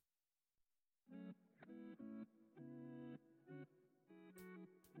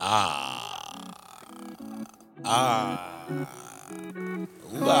Ah. Ah. Ooh,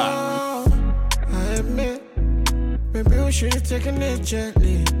 ah. I admit, maybe we should have taken it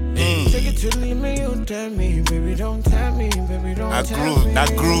gently. Take it to the limit, you tell me. Baby, don't tell me. Baby, don't tell me.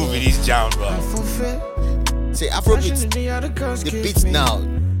 That groove in this jam, bro. I forfeit. Say Afrobeats, the beats now,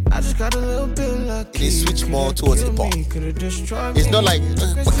 I just got a little bit lucky. they switch more towards hip hop. It's not like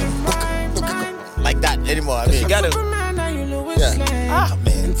like that anymore. I mean, You gotta. yeah. Ah,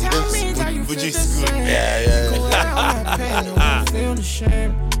 man. Would you good? Yeah. Feel the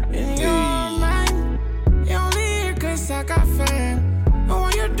shame in your mind. You only here 'cause I got fame. And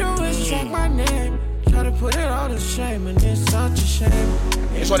all you do is check my name. Try to put it all to shame, and it's such a shame.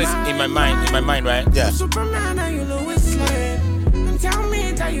 This one is in my mind, right? Yeah. Superman, now you know it's lame. And tell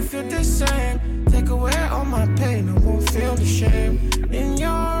me that you feel the same. Take away all my pain, I won't feel the shame in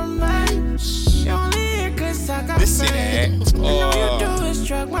your mind. You only here 'cause I got Listen, fame. And all you do is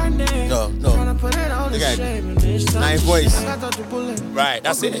track my name. No. Tryna put it all to Look at shame, and it's such Nine a voice. shame. I got the bullet. Right,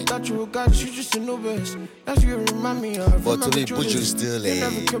 that's it. Got you a goddess, you just a novice. That's you remind me of. But to me, Buju still You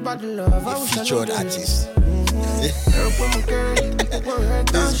never a care about the love. I wish I featured knew this. artist.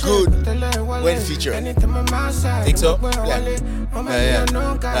 It's good when featured. Think so?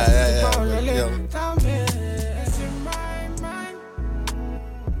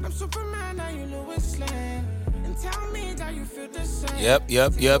 Yep.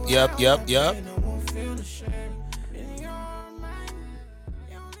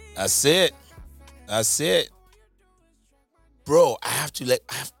 That's it. Bro, I have to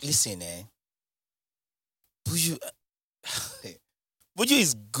listen, eh? Buju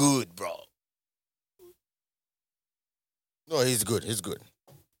is good, bro. No, he's good.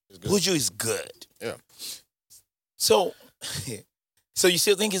 Buju is good. Yeah. So you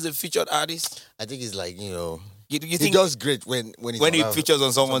still think he's a featured artist? I think he's like, you You he think does great when he features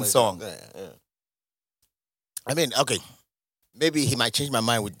on someone's song? Yeah. I mean, okay, maybe he might change my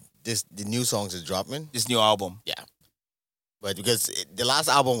mind with the new songs is dropping. This new album? Yeah, but because the last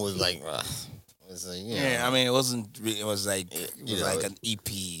album was like, Yeah, I mean, it wasn't. It was like like an EP.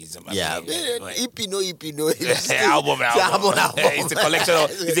 EP, no EP, no EP. album. It's a collection of.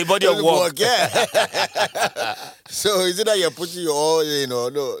 It's a body of work. Yeah. So is it that you're putting your all,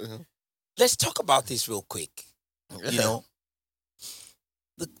 no? Let's talk about this real quick. You know,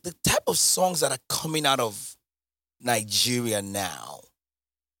 the type of songs that are coming out of Nigeria now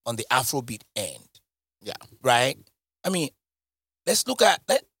on the Afrobeat end. Yeah. Right? I mean, let's look at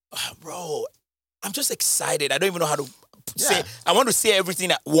bro, I'm just excited. I don't even know how to say. I want to say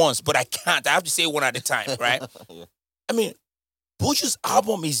everything at once, but I can't. I have to say one at a time, right? Yeah. I mean, Buju's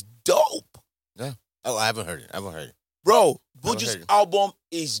album is dope. Yeah. Oh, I haven't heard it. Bro, Buju's album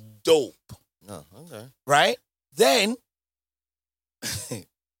is dope. No, okay. Right? Then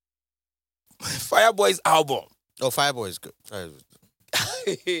Fireboy's album. Oh, Fireboy is good.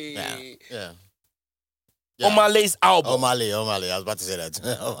 Yeah. Omalay's album. Omale. I was about to say that.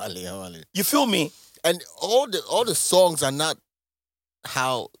 Omale. You feel me? And all the songs are not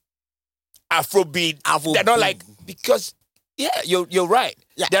how Afrobeat. They're not like, because you're right.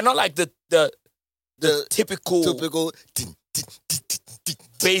 Yeah. They're not like the typical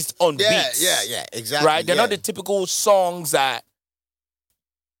based on beats. Yeah, exactly. Right? They're not the typical songs that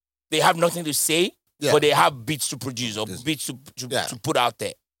they have nothing to say, but they have beats to produce or beats to put out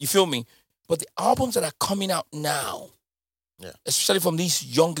there. You feel me? But the albums that are coming out now, especially from these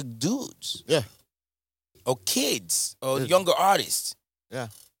younger dudes, or kids, or younger artists, man,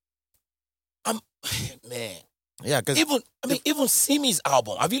 because even Simi's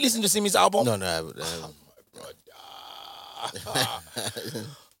album. Have you listened to Simi's album? No, I haven't.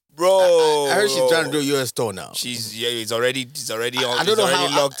 Bro, I heard she's trying to do a US tour now. It's already on. I don't know how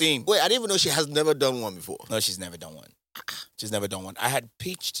locked in. Wait, I didn't even know she has never done one before. No, she's never done one. I had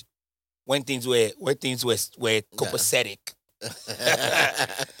pitched when things were copacetic.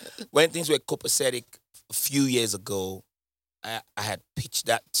 When things were copacetic a few years ago, I had pitched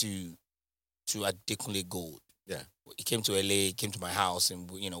that to Adekunle Gold. Yeah. He came to LA, he came to my house, and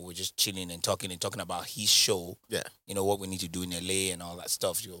we're just chilling and talking about his show. Yeah. What we need to do in LA and all that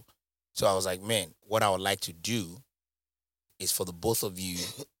stuff. So I was like, man, what I would like to do is for the both of you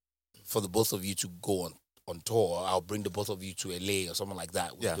to go on tour. I'll bring the both of you to LA or something like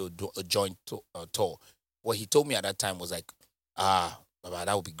that. We'll do a joint tour. What he told me at that time was like, Baba,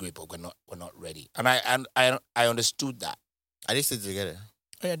 that would be great, but we're not ready. And I understood that. Are they still together?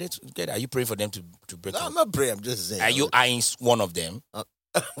 Oh, yeah, they're together. Are you praying for them to break up? No, I'm not praying. I'm just saying. Are you eyeing one of them?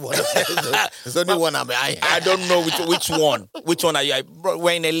 There's only one. I don't know which one. Which one are you? Bro,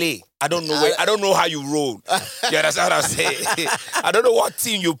 we're in LA. I don't know where. I don't know how you roll. You understand what I'm saying? I don't know what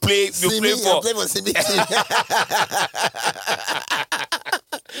team you play. You play for. I play for Simi team.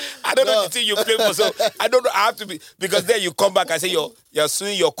 I don't know the team you play for, so I don't know. I have to be, because then you come back and say you're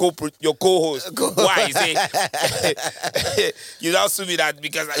suing your co-host. Why? You say you don't sue me that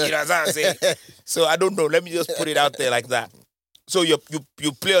because you know what I'm saying. So I don't know. Let me just put it out there like that. So you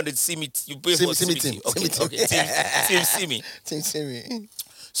play on the Simi. You play for Simi team. Okay, Team Simi. Team Simi.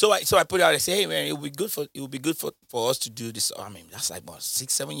 So I put it out and say, hey man, it would be good for us to do this. I mean, that's like what,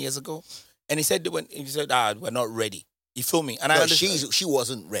 6-7 years ago. And he said we're not ready. You feel me? And she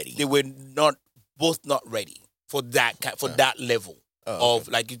wasn't ready. They were both not ready for that level of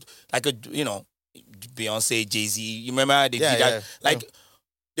like a Beyonce, Jay-Z. You remember they did that? Like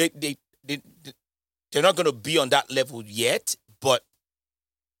they're not gonna be on that level yet. But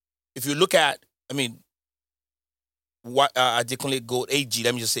if you look at, I mean, what Adekunle Gold, AG.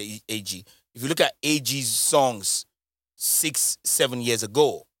 Let me just say AG. If you look at AG's songs 6-7 years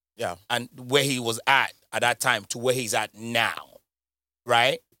ago, and where he was at that time to where he's at now,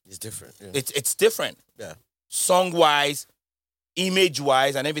 right? It's different. Yeah. It's different. Yeah. Song wise, image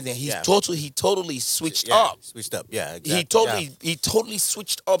wise, and everything. He totally switched up. Switched up. Yeah. Exactly. He totally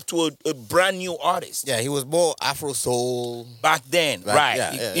switched up to a brand new artist. Yeah. He was more Afro soul back then, right?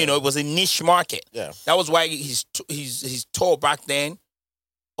 Yeah, it was a niche market. Yeah. That was why his tour back then,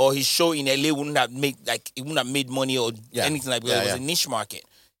 or his show in LA wouldn't have made money or anything like that. It was a niche market.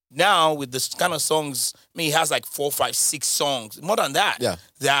 Now, with this kind of songs, I mean, he has like 4, 5, 6 songs, more than that,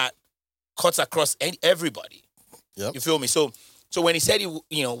 that cuts across everybody. Yep. You feel me? So when he said,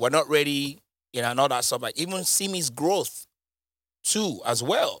 we're not ready, and all that stuff, like even Simi's growth too, as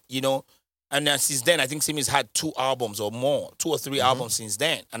well, and then since then, I think Simi's had 2 albums or more, 2 or 3 albums since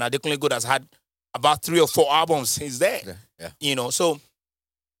then, and Adekunle Gold has had about 3 or 4 albums since then. Yeah. So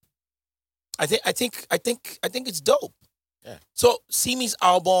I think it's dope. Yeah. So Simi's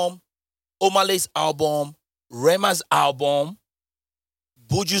album, Omale's album, Rema's album,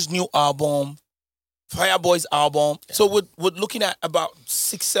 Buju's new album, Fireboy's album. Yeah. So we're looking at about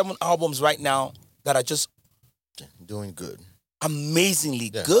 6-7 albums right now that are just doing good,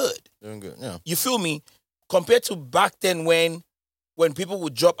 amazingly good. Doing good. Yeah. You feel me? Compared to back then when people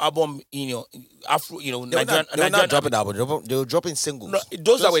would drop album, Afro, they were not dropping albums. They were dropping singles. No,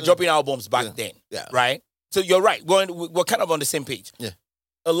 those that were dropping albums back then. Yeah. Right. So you're right. We're kind of on the same page. Yeah.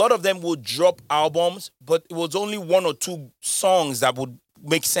 A lot of them would drop albums, but it was only 1 or 2 songs that would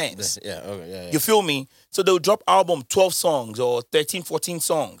make sense. Yeah. Okay. Yeah. You feel me? So they'll drop album 12 songs or 13, 14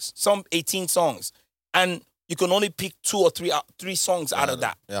 songs, some 18 songs, and you can only pick 2 or 3 songs out of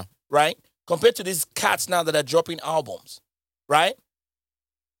that. Yeah. Right. Compared to these cats now that are dropping albums, right?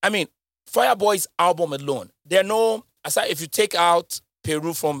 I mean, Fireboy's album alone, aside if you take out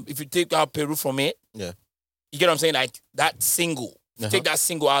Peru from it. Yeah. You get what I'm saying? Like that single. Take that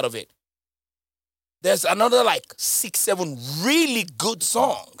single out of it. There's another like 6-7 really good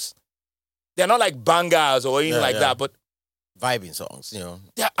songs. They're not like bangers or anything like that, but vibing songs,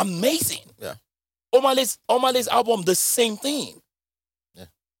 They're amazing. Yeah. Omale's album, the same thing. Yeah.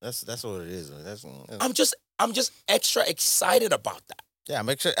 That's what it is. I'm just extra excited about that. Yeah, I'm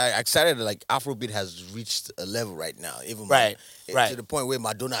excited that like Afrobeat has reached a level right now. Even right. To the point where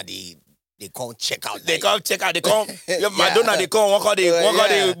Madonna they can't check out. They can't check out. They can't. Madonna, they can't. What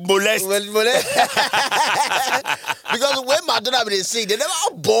they molest? Because when Madonna they sing, they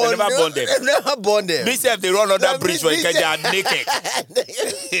never born them. They never born them. Myself, they run on that bridge when they are naked.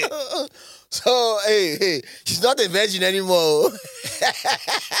 So hey, she's not a virgin anymore.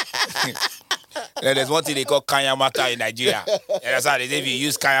 There's one thing they call Kayamata in Nigeria. That's how they say if you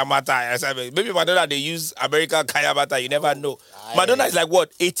use Kayamata. Maybe Madonna, they use American Kayamata. You never know. Madonna is like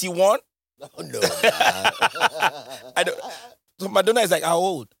what, 81? No. I don't. So Madonna is like how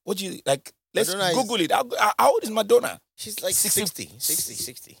old? What do you like? Let's Madonna Google it. How old is Madonna? She's like 60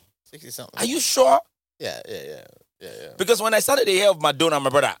 something. Are you sure? Yeah. Because when I started to hear of Madonna,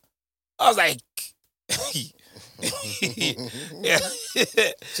 my brother, I was like, yeah,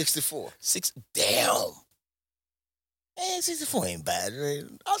 64. Damn. 64 ain't bad. Right?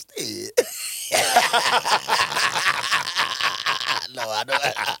 I'll stay it. No, I don't.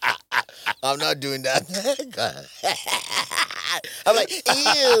 I'm not doing that. I'm like,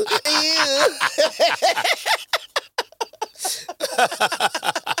 ew.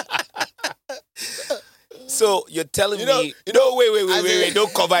 So you're telling me? Wait!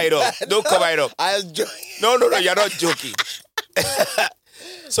 Don't cover it up. Don't cover it up. I was joking. No, you're not joking.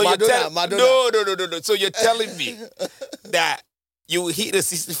 So Madonna. No. So you're telling me that You hit a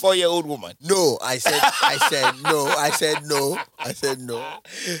 64-year-old woman. No, I said no. I said no.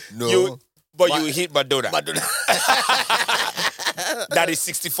 No. You hit Madonna. Madonna. That is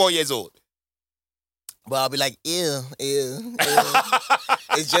 64 years old. But I'll be like, ew.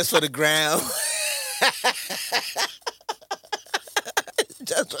 It's just for the ground.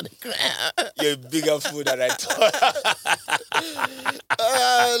 Just for the ground. You're a bigger fool than I thought.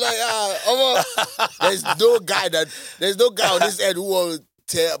 There's no guy on this end who will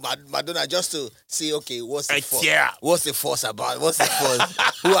tell Madonna just to see, okay, what's the force? Yeah. What's the force about? What's the force?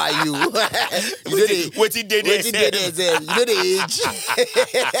 Who are you? What he did You know the age.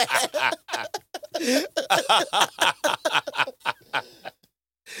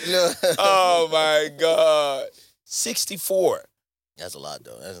 No. Oh my God. 64. That's a lot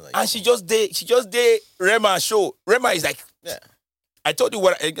though. That's like, And she just did Rema show. Rema is like, yeah. I told you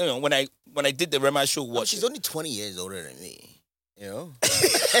what when I did the Rema show. What she's only 20 years older than me. You know,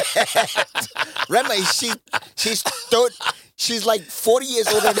 Rema she's like 40 years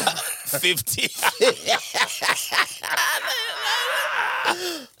older than 50.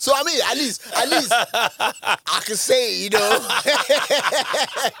 So I mean, at least I can say, you know.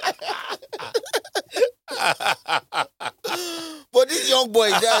 But these young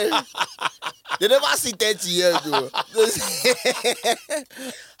boys, they never see 30 years, though.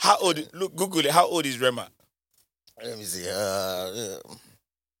 How old? Look, Google it. How old is Rema? Let me see. I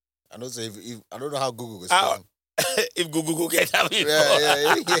don't say if I don't know how Google is spelled. If Google can tell me.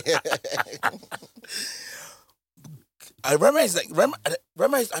 Yeah. Rema is like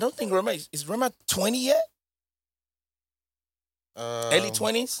Rema is. I don't think Rema is Rema 20 yet. Early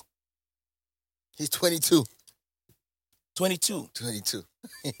 20s. He's 22. 22. 22.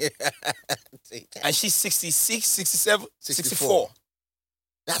 And she's 66, 67, 64. 64.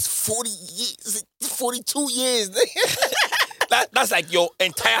 That's 40 years. 42 years. That's like your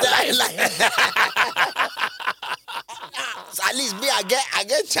entire life. So at least me, I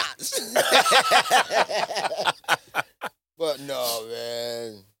get chance. But no,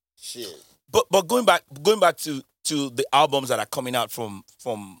 man. Shit. But going back to the albums that are coming out from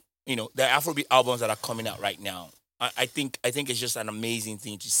the Afrobeat albums that are coming out right now. I think it's just an amazing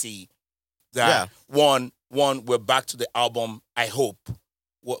thing to see that one we're back to the album. I hope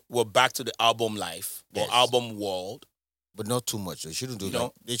we're back to the album life or album world, but not too much. They shouldn't do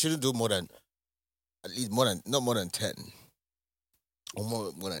that. They shouldn't do more than not more than 10 or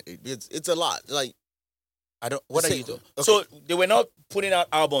more than 8. It's a lot. Like I don't. What are you doing? Okay. So they were not putting out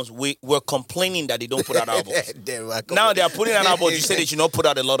albums. We were complaining that they don't put out albums. Now they are putting out albums. You said they should not put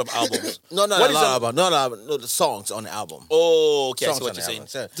out a lot of albums. No, the songs on the album. Oh, okay. Songs I see what you're saying.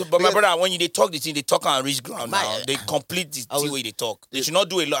 So, but my brother, when they talk the thing, they talk on rich ground now. They complete the way they talk. They should not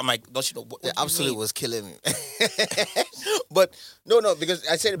do a lot. I'm like, the absolute was killing me. But no, because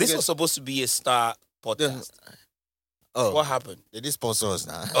I said this was supposed to be a star podcast. Oh, what happened? They did sponsor us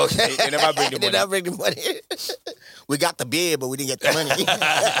now. Okay, they never bring the money. They never bring the money. We got the beer, but we didn't get the money.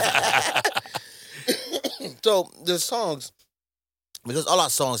 So the songs, because all our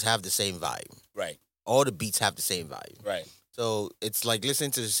songs have the same vibe. Right. All the beats have the same vibe. Right. So it's like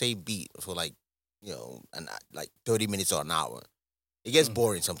listening to the same beat for like 30 minutes or an hour. It gets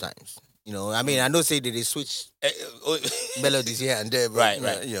boring sometimes. You know, I mean, I know say that they switch melodies here and there, but,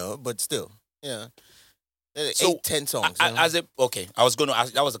 right. You know, but still, yeah. 8-10 songs. I was going to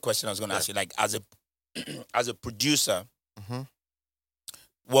ask. That was the question I was going to ask you. Like, as a producer, how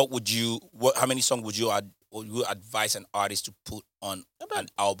many songs would you advise an artist to put on an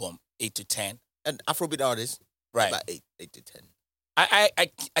album? 8 to 10. An Afrobeat artist, right? About 8 to 10. I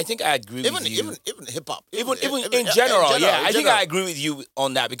think I agree with you. Even hip hop, even in general, I think I agree with you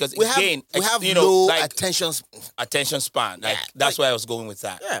on that because we have low attention span. Like that's why I was going with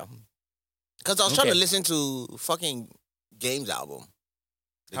that. Yeah. Because I was trying to listen to fucking Game's album.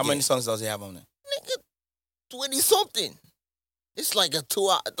 How many songs does he have on there? Nigga, 20-something. It's like a 2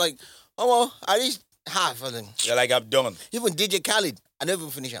 hour, like, at least half of them. You're like, I'm done. Even DJ Khaled, I never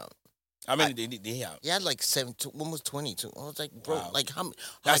even finished out. How many did he have? He had like 7, almost 22. I was like, bro, like how many?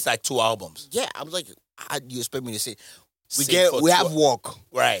 That's like 2 albums. Yeah, I was like, how do you expect me to say? We have work.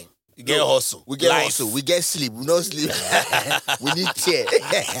 Right. We get hustle. We get hustle. We get sleep. We don't sleep. We need care.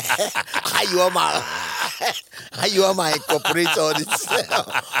 How you want my incorporate all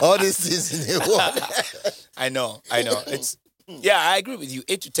these things in the world? I know. It's I agree with you.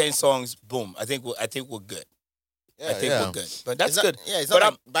 8 to 10 songs, boom. I think we're good. I think we're good. But that's good. Yeah, it's not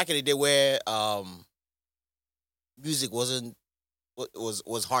like back in the day where music was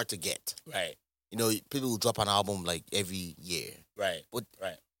hard to get. Right. You know, people would drop an album like every year. Right. But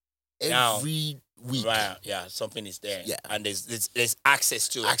every week. Right, yeah, something is there. Yeah. And there's access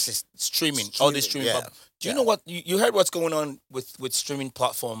to Access streaming. All the streaming. yeah. Do you know what you heard what's going on with streaming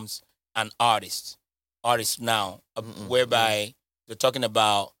platforms and artists now, whereby they're talking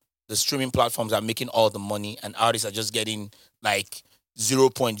about the streaming platforms are making all the money and artists are just getting like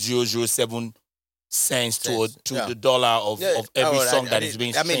 0.007 cents to the dollar of every song that is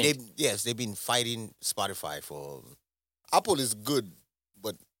being streamed. I mean, they've been fighting Spotify for. Apple is good,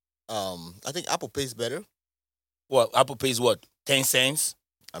 but I think Apple pays better. What Apple pays? What 10 cents?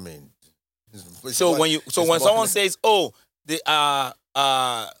 I mean, so when someone says, "Oh, I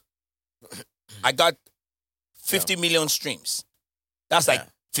got 50 million streams," that's like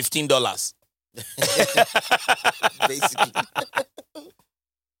 $15. Basically.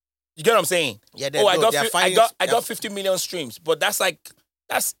 You get what I'm saying? Yeah. I got 50 million streams, but that's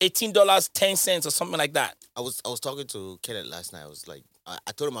 $18, 10 cents or something like that. I was talking to Kenneth last night. I was like,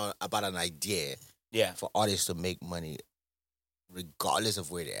 I told him about an idea. Yeah. For artists to make money, regardless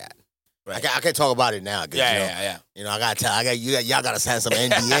of where they're at. Right. I can't talk about it now. Yeah. You know, y'all gotta sign some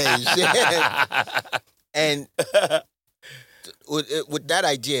NDA and shit. And with that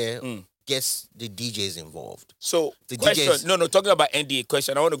idea, gets the DJs involved. So the question, DJs, talking about NDA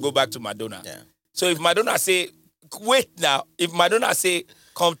question, I want to go back to Madonna. Yeah. So if Madonna say, wait now, if Madonna say,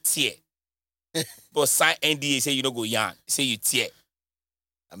 come tear, but sign NDA, say you don't go yarn, say you tear.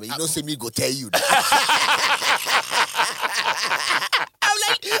 I mean, you don't see me go tell you that. I'm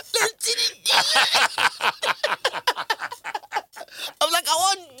like, I'm like, I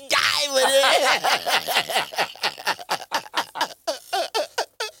want to die with it.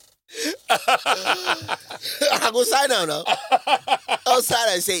 I go sign down now. I'll sign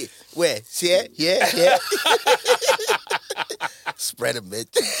and say, where? Here? Yeah. Spread a bit.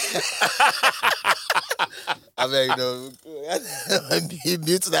 I mean, you know,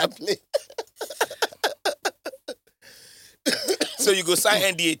 mute that place. So you go sign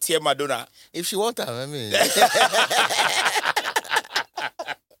NDA, tear Madonna. If she want that, I mean.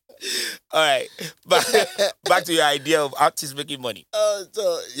 All right, back to your idea of artists making money.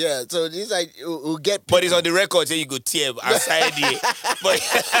 So this we'll get people. But it's on the record, so you go tear outside NDA. But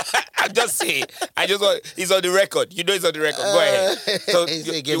I'm just saying, it's on the record. You know it's on the record. Go ahead. So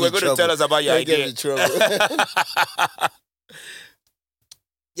you were going to tell us about your idea.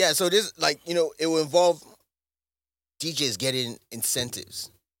 Yeah, so this, it will involve DJs getting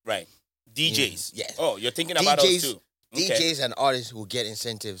incentives. Right. DJs. Yes. Oh, you're thinking about us too. Okay. DJs and artists will get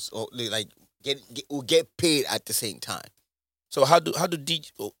incentives or will get paid at the same time. So how do DJ?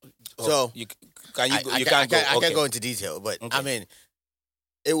 I can't go into detail, but okay. I mean,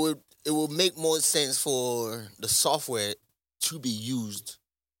 it will make more sense for the software to be used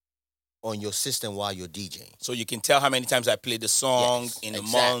on your system while you're DJing. So you can tell how many times I played the song in a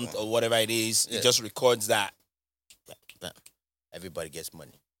month or whatever it is. It just records that. Everybody gets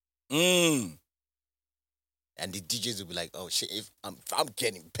money. And the DJs will be like, "Oh shit! If I'm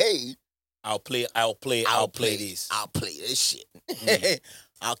getting paid, I'll play this. I'll play this shit.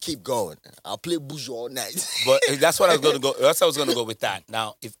 I'll keep going. I'll play Buju all night." But that's what I was going to go. That's how I was going to go with that.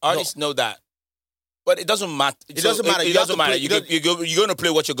 Now, if artists know that, but it doesn't matter. It doesn't matter. You're going to play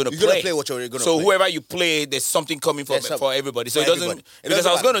what you're going to play. You're going to play what you're going to play. So whoever you play, there's something coming for everybody. So it doesn't. Because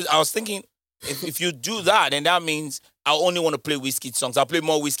I was thinking, if you do that, then that means I only want to play Wizkid songs. I'll play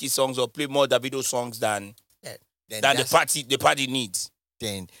more Wizkid songs or play more Davido songs than the party needs.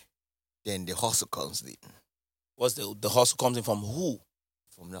 Then the hustle comes in. What's the hustle comes in from who?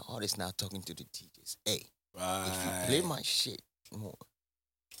 From the artist now talking to the DJs. Hey, right. If you play my shit more,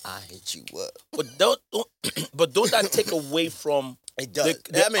 I hit you up. But don't that take away from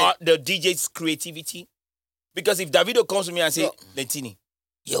the DJ's creativity? Because if Davido comes to me and say, Lentini,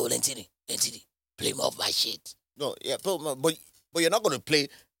 play more of my shit. No, yeah, but you're not gonna play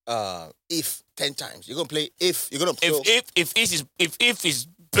if 10 times. You're gonna play if you're gonna play if is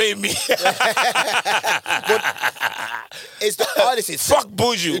play me. But it's the artist itself. Fuck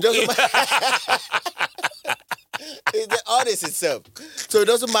Buju. It doesn't matter. It's the artist itself. So it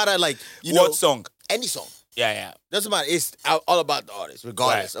doesn't matter what song? Any song. Yeah. Doesn't matter. It's all about the artist,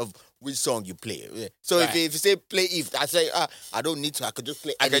 regardless of which song you play. Yeah. So if you say play if, I say I don't need to. I could just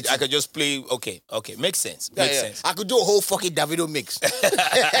play. I could just play. Okay. Makes sense. Makes sense. I could do a whole fucking Davido mix.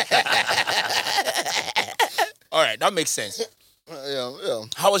 All right, that makes sense. Yeah.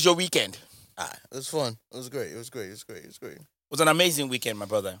 How was your weekend? It was fun. It was great. It was great. It was an amazing weekend, my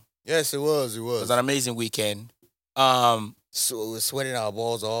brother. Yes, it was. It was an amazing weekend. So we're sweating our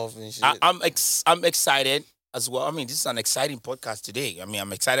balls off and shit. I'm excited. as well. I mean, this is an exciting podcast today. I mean,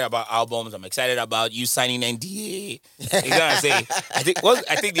 I'm excited about albums. I'm excited about you signing NDA. You know what I'm saying? I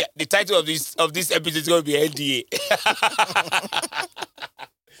think the title of this episode is going to be NDA.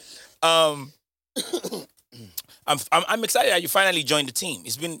 I'm excited that you finally joined the team.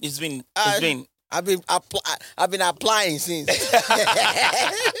 I've been applying since.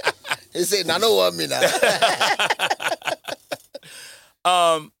 He said, "I know what me now."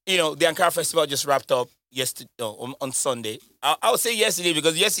 The Ankara Festival just wrapped up yesterday on Sunday. I would say yesterday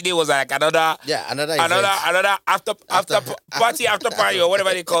because yesterday was like another after party or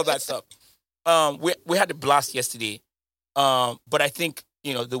whatever they call that stuff. We had a blast yesterday, but I think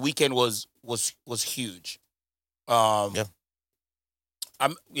the weekend was huge.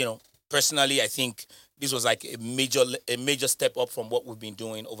 Personally, I think this was like a major step up from what we've been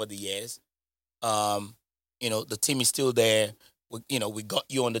doing over the years. The team is still there. We got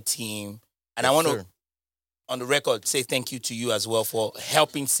you on the team, and I want to, on the record, say thank you to you as well for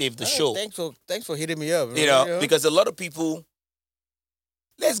helping save the show. Thanks for hitting me up. Because a lot of people.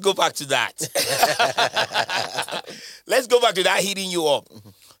 Let's go back to that. Let's go back to that hitting you up.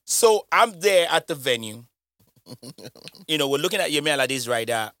 So I'm there at the venue. We're looking at Yemi Alade's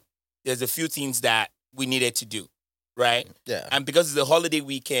rider. There's a few things that we needed to do, right? Yeah. And because it's a holiday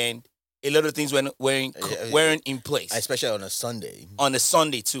weekend, a lot of things weren't in place. Especially on a Sunday. On a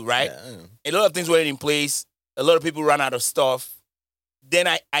Sunday too, right? Yeah. A lot of things weren't in place. A lot of people ran out of stuff. Then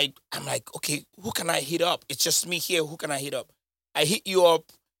I'm like, okay, who can I hit up? It's just me here. Who can I hit up? I hit you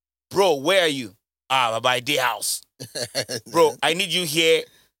up. Bro, where are you? By day house. Bro, I need you here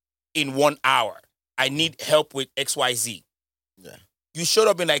in 1 hour. I need help with XYZ. Yeah. You showed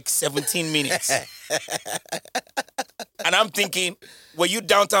up in like 17 minutes. And I'm thinking, were you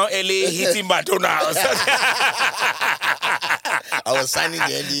downtown LA hitting McDonald's? I was signing the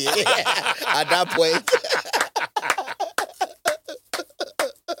NDA at that point.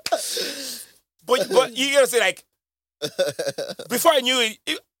 But you gotta say, like, before I knew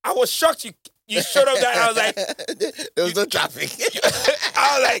it, I was shocked you showed up there and I was like... There was no traffic.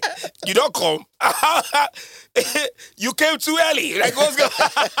 I was like, you don't come. You came too early. Like, what's going on?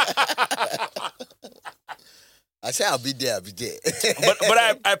 I said I'll be there. but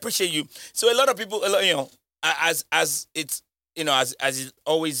I appreciate you. So a lot of people, as it's, as it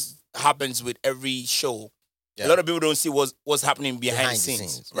always happens with every show, a lot of people don't see what's happening behind the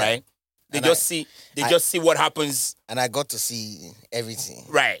scenes, right? They just see what happens, and I got to see everything.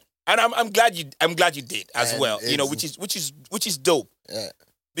 Right, and I'm glad you did as well. Which is dope. Yeah,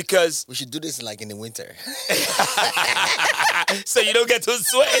 because we should do this like in the winter, so you don't get to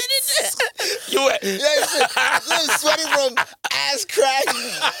sweat. You were sweating from ass crack.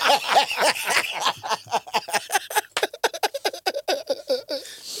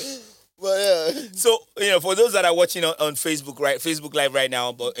 But yeah. So for those that are watching on Facebook, right, Facebook Live right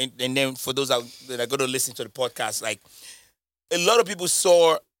now, and then for those that are going to listen to the podcast, like a lot of people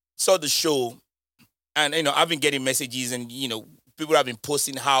saw the show, and I've been getting messages, and people have been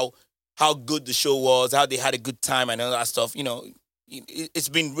posting how good the show was, how they had a good time, and all that stuff. It's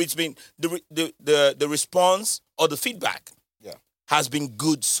been the response or the feedback, has been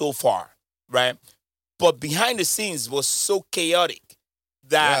good so far, right? But behind the scenes was so chaotic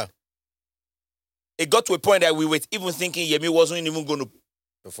that. Yeah. It got to a point that we were even thinking Yemi wasn't even going to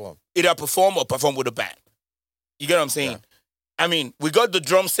either perform or perform with a band. You get what I'm saying? Yeah. I mean, we got the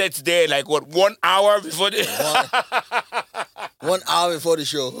drum sets there like, 1 hour before the... 1 hour before the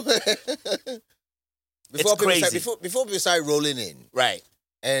show. It's crazy. Before people started rolling in. Right.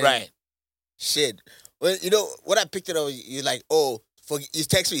 And right. Shit. When, when I picked it up, you're like, oh... You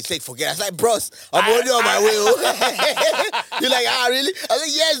text me, you say, forget. I was like, bros, I'm already on my way. You're like, really? I was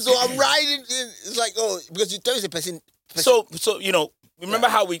like, yes, so I'm riding. It's like, because you tell me the person. So remember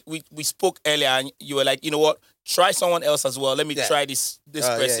how we spoke earlier and you were like, you know what? Try someone else as well. Let me try this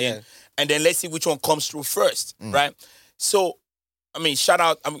person. Yeah. And then let's see which one comes through first, right? So, I mean, shout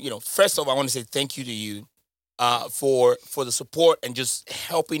out. First off, I want to say thank you to you for the support and just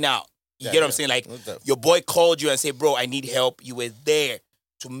helping out. You get what I'm saying? Like, your boy called you and said, bro, I need help. You were there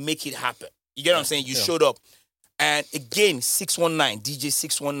to make it happen. You get what I'm saying? You showed up. And again, 619, DJ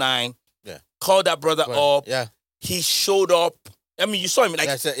 619, called that brother up. Yeah. He showed up. I mean, you saw him.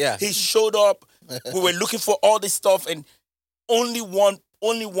 Like, he showed up. We were looking for all this stuff, and only one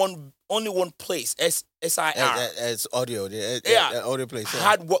place, SIR. It's audio. Audio place.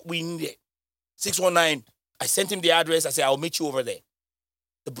 Had what we needed. 619, I sent him the address. I said, I'll meet you over there.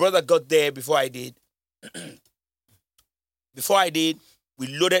 The brother got there before I did. We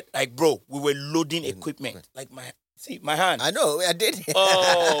loaded, like, bro, we were loading equipment. Like, my hand. I know, I did.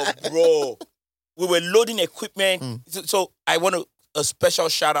 Oh, bro. we were loading equipment. So I want a special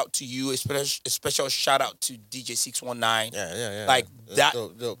shout out to you, a special shout out to DJ 619. Yeah. Like that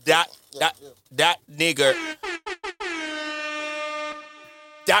nigga,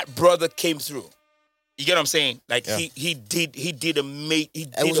 that brother came through. You get what I'm saying? Like he did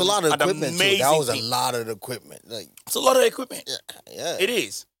It was a lot of equipment too. That was a lot of equipment. Like it's a lot of equipment. Yeah. It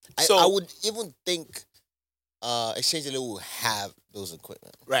is. So I would even think Exchange Elite will have those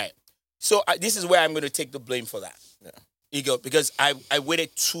equipment. Right. So this is where I'm going to take the blame for that. Yeah. You go, because I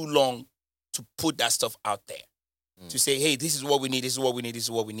waited too long to put that stuff out there. To say, hey, this is what we need, this is what we need, this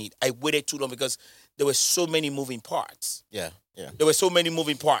is what we need. I waited too long because there were so many moving parts. Yeah. There were so many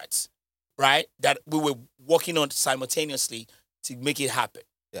moving parts, right? That we were working on simultaneously to make it happen.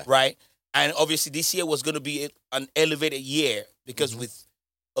 Yeah. Right? And obviously this year was going to be an elevated year because with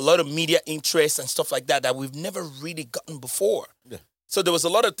a lot of media interest and stuff like that we've never really gotten before. Yeah. So there was a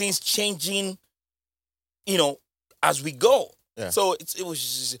lot of things changing, as we go. Yeah. So it was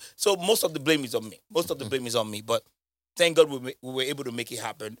just, so most of the blame is on me. But thank God we were able to make it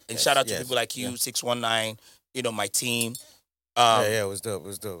happen. And shout out to people like you, 619, my team. It was dope.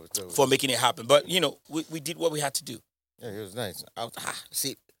 For making it happen. But we did what we had to do. Yeah, it was nice.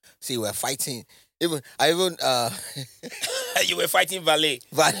 See, we're fighting. You were fighting Valet.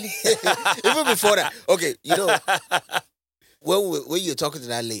 Even before that. Okay, when you were talking to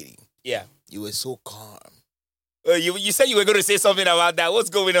that lady, you were so calm. You said you were going to say something about that. What's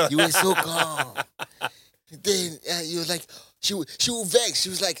going on? You were so calm. Then you were like, she would vex. She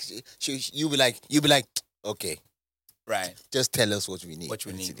was like, you'd be like, okay, right. Just tell us what we need.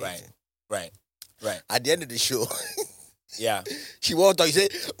 Right. At the end of the show, she walked out. You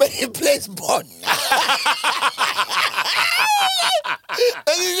said, "But he plays ball." And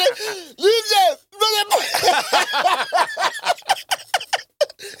he said, "Leave them,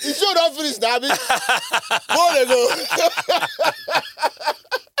 He showed up for this, Nabi. Go.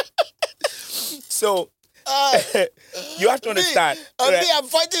 So, you have to understand. I'm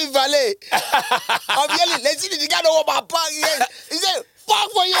fighting with Valet. I'm yelling, let's see the guy know what my park is. He said,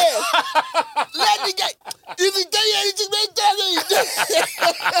 fuck for you. Let the guy. If he tell you anything, man, tell me.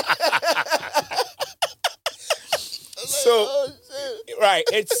 So, right,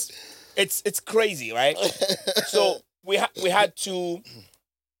 it's crazy, right? So we had two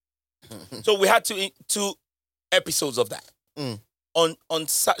episodes of that on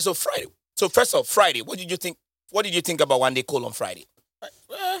Friday. So first off, Friday, what did you think? What did you think about One Day Call on Friday?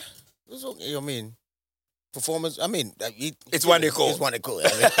 It was okay. I mean, performance. I mean, it's One Day Call. It's One Day Call.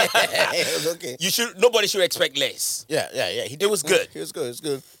 It was okay. Nobody should expect less. Yeah. It was good. It was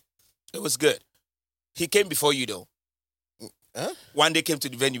good. It was good. He came before you though. Huh? One Day came to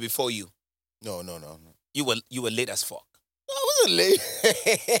the venue before you. No. You were late as fuck. I wasn't late.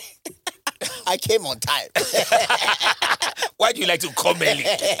 I came on time. Why do you like to come early?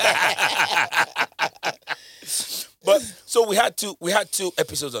 But so we had two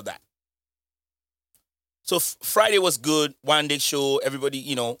episodes of that. So Friday was good, One Day show, everybody,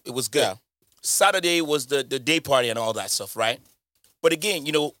 it was good. Yeah. Saturday was the day party and all that stuff, right? But again,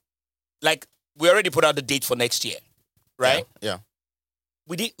 like we already put out the date for next year, right? Yeah.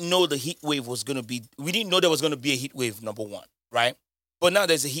 We didn't know the heat wave was going to be, we didn't know there was going to be a heat wave, number one, right? But now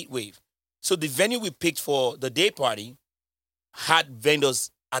there's a heat wave. So the venue we picked for the day party had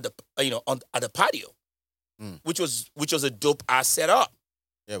vendors at the at the patio, which was a dope ass setup.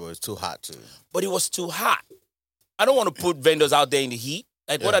 Yeah, but it was too hot too. But it was too hot. I don't want to put vendors out there in the heat.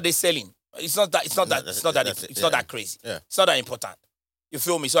 Like, what are they selling? It's not that crazy. Yeah. It's not that important. You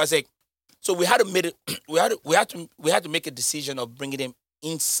feel me? So I say, so we had to make a decision of bringing them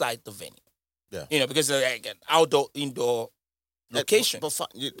inside the venue. Yeah. Because like an indoor location. But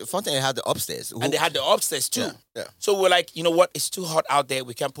the fun thing, they had the upstairs. And they had the upstairs too. Yeah. So we're like, you know what? It's too hot out there.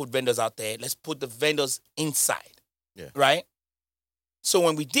 We can't put vendors out there. Let's put the vendors inside. Yeah. Right? So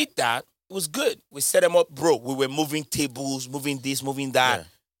when we did that, it was good. We set them up, bro. We were moving tables, moving this, moving that. Yeah.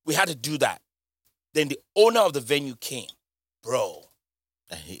 We had to do that. Then the owner of the venue came. Bro,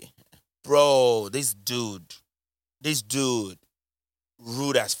 this dude,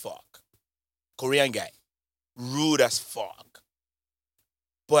 rude as fuck. Korean guy, rude as fuck.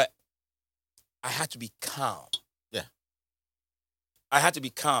 But I had to be calm. Yeah. I had to be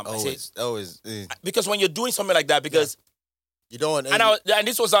calm. Always. Because when you're doing something like that, because you don't want. And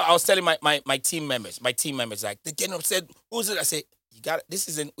this was I was telling my team members. My team members like they get upset. Who's it? I said, you got it. This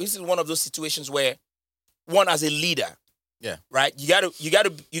is one of those situations where one as a leader. Yeah. Right. You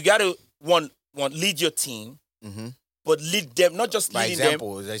gotta one lead your team. Mm-hmm. But lead them, not just by leading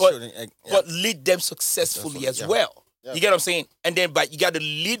example, them, but lead them successfully as well. Yeah. You get what I'm saying? And then, but you got to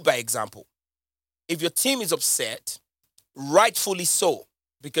lead by example. if your team is upset, rightfully so,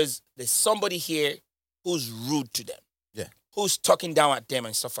 because there's somebody here who's rude to them. Yeah. Who's talking down at them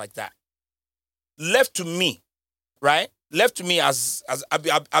and stuff like that. Left to me, right? Left to me as I'll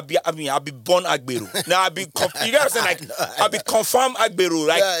be born Agberu. Now I'll be you gotta say like I'll be confirmed Agberu.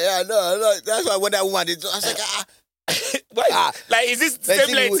 Like no. That's why when that woman did, I was like, like is this the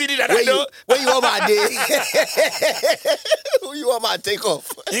same lady that I know? When you want my day? Who you want my take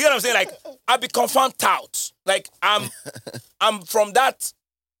off? You get what I'm saying? Like I'll be confirmed tout. Like I'm from that.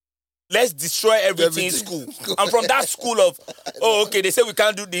 Let's destroy everything in school. I'm from that school of, oh, okay, they say we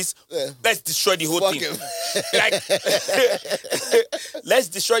can't do this. Let's destroy the whole thing. Like, let's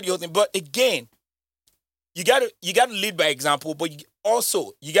destroy the whole thing. But again, you gotta lead by example. But you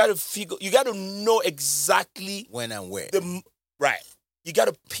gotta know exactly when and where. Right. You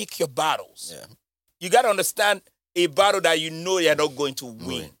gotta pick your battles. Yeah. You gotta understand a battle that you know you're not going to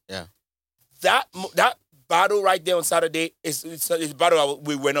win. Yeah. That battle right there on Saturday is a battle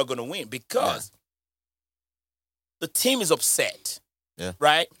we're not going to win because the team is upset. Yeah.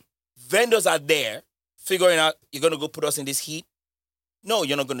 Right? Vendors are there figuring out, you're going to go put us in this heat? No,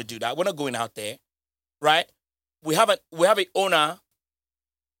 you're not going to do that. We're not going out there. Right? We have an owner,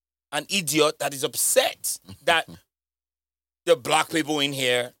 an idiot that is upset that there are black people in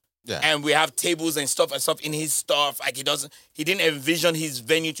here. Yeah. And we have tables and stuff in his stuff. Like he didn't envision his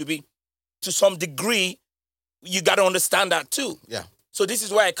venue to be, to some degree. You got to understand that too. Yeah. So this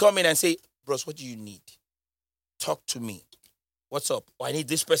is why I come in and say, bros, what do you need? Talk to me. What's up? Oh, I need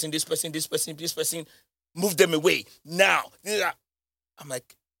this person. Move them away now. I'm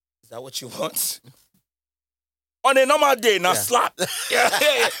like, is that what you want? On a normal day, now slap. Yeah.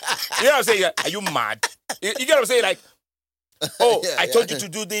 You know what I'm saying? Are you mad? You get what I'm saying? Like, oh, I told you to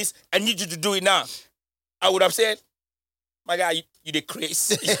do this. I need you to do it now. I would have said, my guy, you the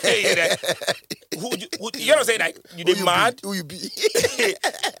crazy. You know what I'm saying? Like, you the mad? Who you be?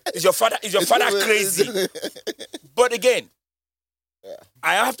 Is your father crazy? But again,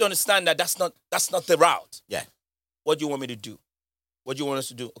 I have to understand that that's not the route. Yeah. What do you want me to do? What do you want us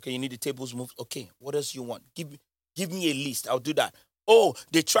to do? Okay, you need the tables moved. Okay, what else you want? Give me a list. I'll do that. Oh,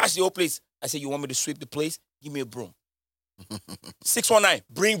 they trash the whole place. I said, you want me to sweep the place? Give me a broom. 619,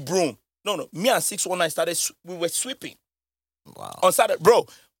 bring broom. No. Me and 619 we were sweeping. Wow. On Saturday, bro,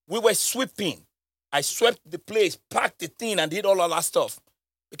 we were sweeping. I swept the place, packed the thing, and did all of that stuff.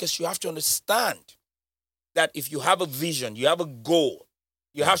 Because you have to understand that if you have a vision, you have a goal,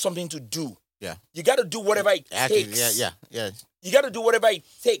 you have something to do. Yeah. You got to do whatever it takes. Yeah. You got to do whatever it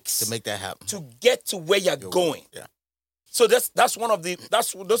takes to make that happen. To get to where you're going. Yeah. So that's one of the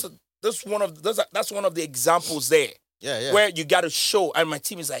examples there. Yeah. Where you got to show, and my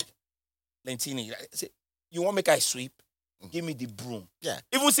team is like, Lentini, you want to make I sweep? Give me the broom. Yeah.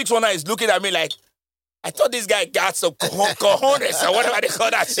 Even 619 is looking at me like, I thought this guy got some cojones or whatever they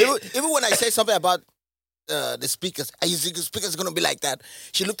call that shit. Even when I say something about the speakers, you think the speakers going to be like that?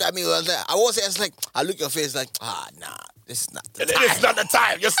 She looked at me. I was like, I look at your face like, nah, this is not the time. This is not the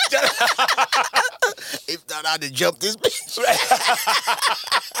time. If not, I'd have jumped this bitch.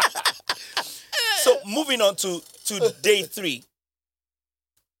 So moving on to day 3,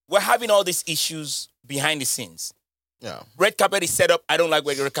 we're having all these issues behind the scenes. Yeah. Red carpet is set up. I don't like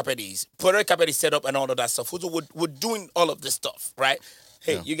where the red carpet is. But red carpet is set up and all of that stuff. So we're doing all of this stuff, right?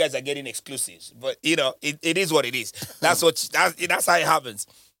 Hey, you guys are getting exclusives. But, it is what it is. That's how it happens.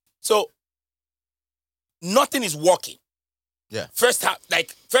 So, nothing is working. Yeah. First half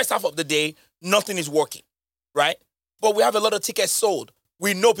of the day, nothing is working, right? But we have a lot of tickets sold.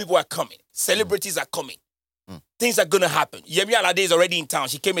 We know people are coming. Celebrities are coming. Things are going to happen. Yemi Alade is already in town.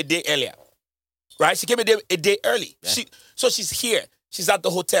 She came a day earlier. Right? She came a day early. Yeah. So she's here. She's at the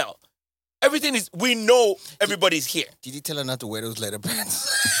hotel. Everything is, we know everybody's here. Did you tell her not to wear those leather pants?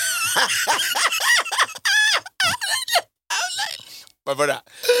 I'm like, my brother.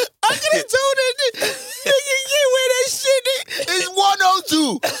 I could have told her, nigga, you can't wear that shit. It's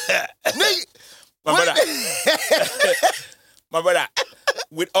 102. Nigga. My brother,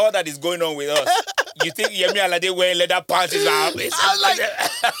 with all that is going on with us, you think Yemi Alade wearing leather pants is our place? I'm like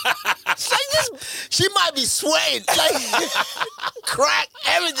this, she might be sweating, like crack,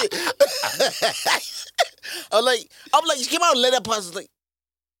 everything. I'm like, she came out in leather pants. Like,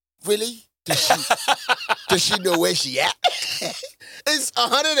 really? Does she know where she at? It's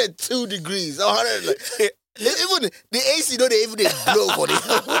 102 degrees. 100. Even the AC, they even blow for it.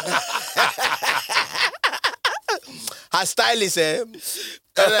 Her stylist, even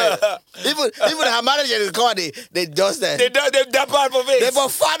her manager in the car, they just that. They dap out for face. They were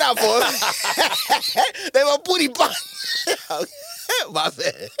father for. They were putting back. My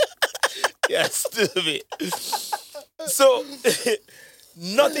man. Yeah, stupid. So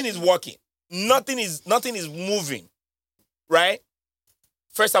nothing is working. Nothing is moving. Right?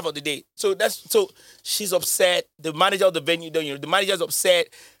 First half of the day. So she's upset. The manager of the venue, the manager's upset.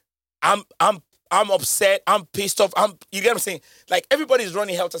 I'm upset. I'm pissed off. You get what I'm saying? Like everybody's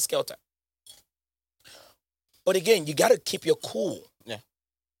running helter skelter. But again, you gotta keep your cool. Yeah.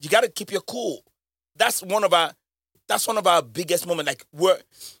 You gotta keep your cool. That's one of our biggest moments. Like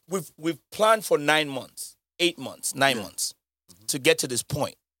we've planned for 9 months, 8 months, 9 months to get to this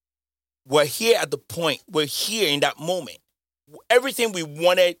point. We're here at the point. We're here in that moment. Everything we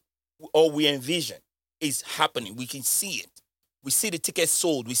wanted or we envisioned is happening. We can see it. We see the tickets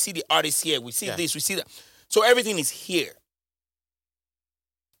sold. We see the artists here. We see this. We see that. So everything is here.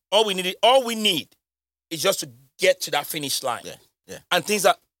 All we need is just to get to that finish line. Yeah. Yeah. And things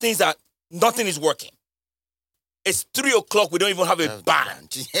are nothing is working. It's 3:00. We don't even have a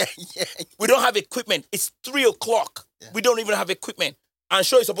band. Yeah. We don't have equipment. It's 3:00. Yeah. We don't even have equipment. And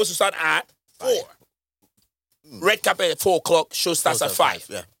show is supposed to start at 4. Red carpet at 4:00. Show starts at 5.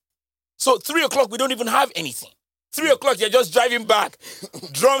 Yeah. So 3:00, we don't even have anything. 3:00, you're just driving back.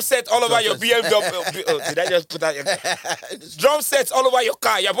 Drum set all over your BMW. Oh, did I just put that? Drum sets all over your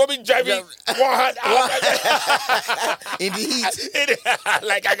car. You're probably driving one hand out. In the heat.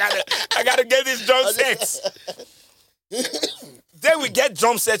 Like, I gotta get these drum sets. Then we get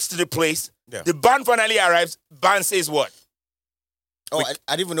drum sets to the place. Yeah. The band finally arrives. Band says what? Oh,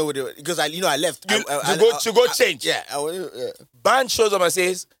 I didn't even know what they were, because I left. To go change. Yeah. Band shows up and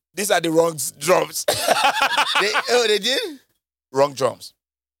says, these are the wrong drums. They did? Wrong drums.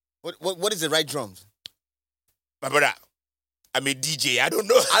 What is the right drums? My brother, I'm a DJ. I don't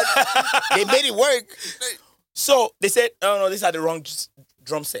know. They made it work. So they said, oh no, these are the wrong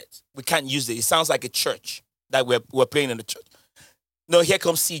drum sets. We can't use it. It sounds like a church that we're playing in the church. No, here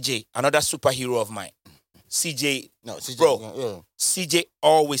comes CJ, another superhero of mine. CJ, CJ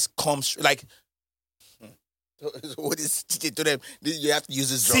always comes like. So what is CJ to them? You have to use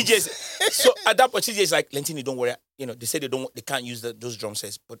this drum. So at that point, CJ is like, Lentini, don't worry. They say they can't use those drum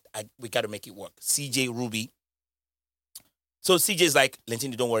sets, but we got to make it work. CJ, Ruby. So CJ is like,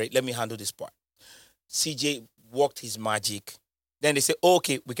 Lentini, don't worry. Let me handle this part. CJ worked his magic. Then they say,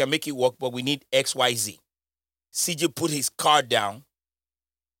 okay, we can make it work, but we need XYZ. CJ put his card down,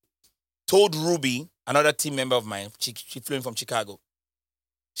 told Ruby, another team member of mine, she flew in from Chicago.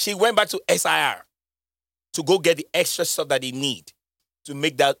 She went back to SIR to go get the extra stuff that they need to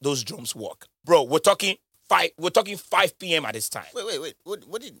make those drums work. Bro, we're talking 5 p.m. at this time. Wait.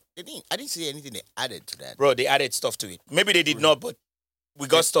 I didn't see anything they added to that. Bro, they added stuff to it. Maybe they did not, but we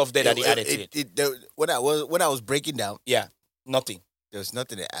got stuff there that they added to it. When I was breaking down, nothing. There was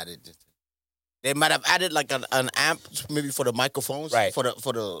nothing they added. They might have added like an amp, maybe for the microphones, right?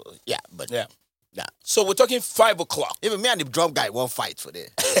 Yeah. So we're talking 5:00. Even me and the drum guy won't fight for that.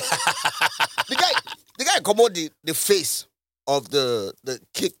 The guy come out the face of the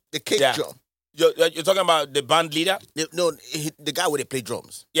kick drum. You're talking about the band leader? The guy where they play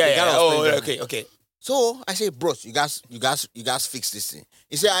drums. Yeah. Okay. So I say, bros, you guys fix this thing.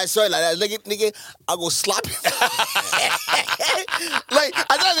 He said, I saw it like that. Like, nigga, I go slap you. Like,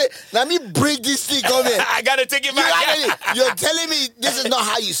 I thought, let me break this thing, come here. I gotta take it back. You're telling me this is not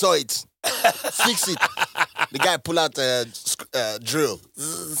how you saw it. Fix it. The guy pull out a drill.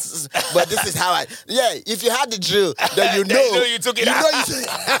 But this is how if you had the drill, then you know you took it out.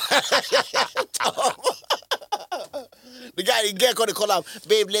 The guy called the call out,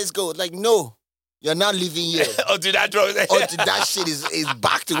 babe, let's go. Like, no. You're not living here. Until that drum. Until that shit is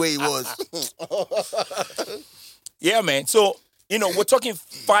back the way it was. Yeah, man. So, we're talking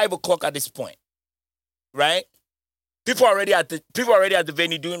 5:00 at this point. Right? People are already at the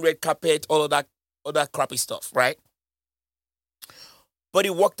venue doing red carpet, all of that crappy stuff, right? But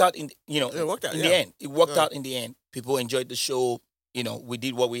it worked out in the end. It worked out in the end. People enjoyed the show. We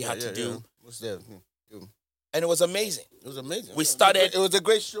did what we had to do. And it was amazing. It was amazing. We started. It was a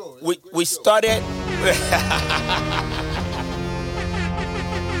great show. We started.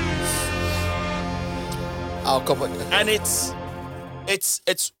 I'll come on. And it's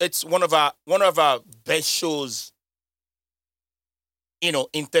one of our best shows.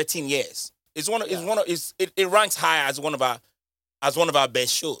 In 13 years, it ranks high as one of our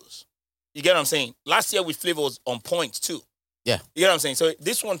best shows. You get what I'm saying? Last year with Flavor was on point too. Yeah. You get what I'm saying? So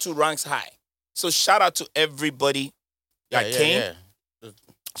this one too ranks high. So shout out to everybody that came. Yeah.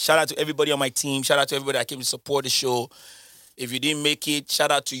 Shout out to everybody on my team. Shout out to everybody that came to support the show. If you didn't make it,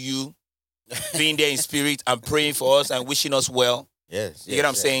 shout out to you being there in spirit and praying for us and wishing us well. Yes. You get what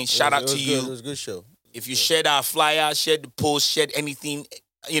I'm saying? Shout out to you. It was a good show. If you shared our flyer, shared the post, shared anything,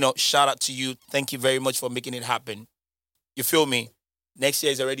 shout out to you. Thank you very much for making it happen. You feel me? Next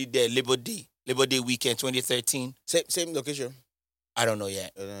year is already there. Labor Day weekend, 2013. Same location. I don't know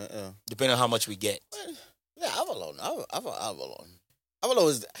yet. Depending on how much we get. Yeah, Avalon. Avalon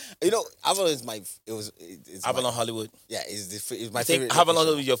is, Avalon is my. It's Avalon Hollywood. Yeah, it's my favorite.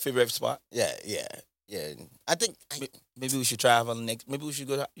 Avalon is your favorite spot. Yeah. I think maybe we should try Avalon next. Maybe we should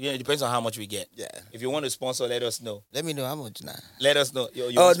go. It depends on how much we get. Yeah. If you want to sponsor, let us know. Let me know how much now. Let us know.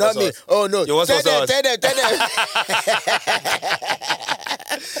 You not me. Us. Oh no. You want sponsor us. Tell them.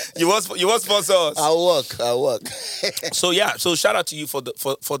 You want sponsor us. I'll work. So shout out to you for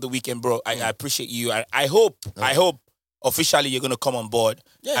the weekend, bro. I appreciate you. I hope officially you're gonna come on board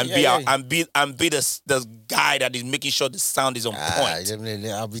and be the guy that is making sure the sound is on point.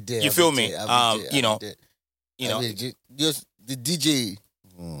 I'll be there. You feel me? Just the DJ.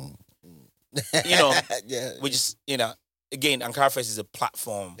 We just again, Ankara Fest is a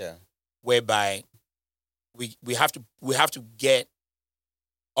platform whereby we have to get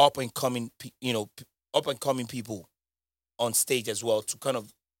up and coming people on stage as well to kind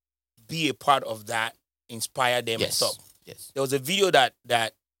of be a part of that, inspire them and stuff. Yes. There was a video that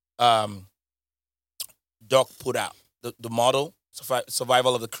Doc put out, the model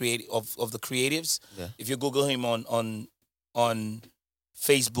survival of the creatives. Yeah. If you Google him on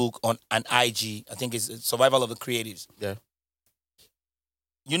Facebook and IG, I think it's survival of the creatives. Yeah.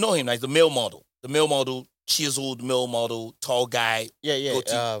 You know him, like the male model, chiseled male model, tall guy. Yeah.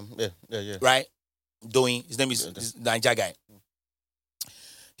 Right? Doing his name is Niger guy.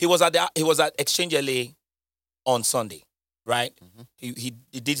 He was at Exchange LA on Sunday, right? Mm-hmm. He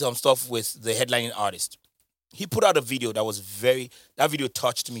did some stuff with the headlining artist. He put out a video that video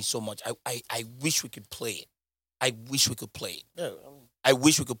touched me so much. I wish we could play it. I wish we could play it. Yeah, I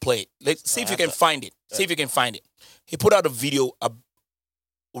wish we could play it. Let's see if you can find it. See if you can find it. He put out a video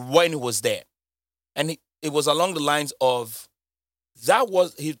when he was there. And it was along the lines of, that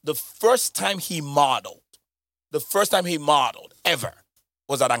was the first time he modeled. The first time he modeled ever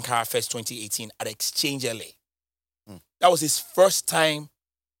was at Ankara Fest 2018 at Exchange LA. That was his first time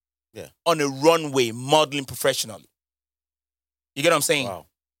on a runway modeling professionally. You get what I'm saying? Wow.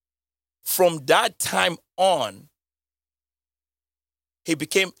 From that time on, he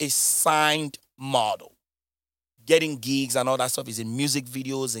became a signed model. Getting gigs and all that stuff. He's in music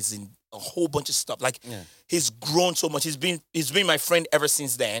videos. He's in a whole bunch of stuff. He's grown so much. He's been my friend ever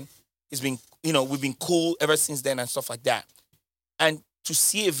since then. He's been, we've been cool ever since then and stuff like that. And to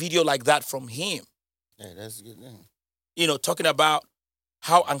see a video like that from him. Yeah, that's a good thing. Talking about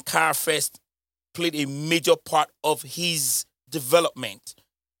how Ankara Fest played a major part of his development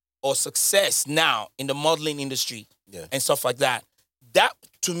or success now in the modeling industry and stuff like that. That,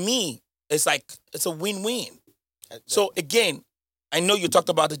 to me, it's a win-win. So, again, I know you talked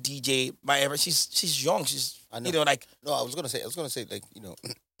about the DJ, she's young. I know. No, I was gonna say,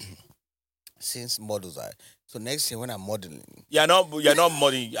 since models are, so next year when I'm modeling, you're not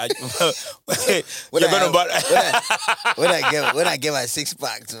modeling. When I get my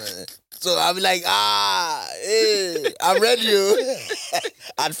 6-pack, so I'll be like, hey, I'm ready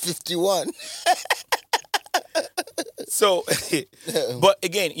at 51. So, but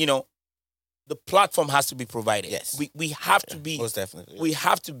again, the platform has to be provided. Yes, we have to be, most definitely. We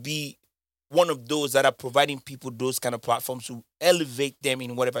have to be one of those that are providing people those kind of platforms to elevate them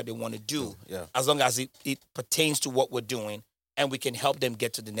in whatever they want to do. Yeah. As long as it pertains to what we're doing, and we can help them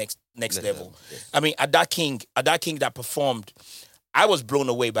get to the next level. Yes. I mean, Ada King that performed, I was blown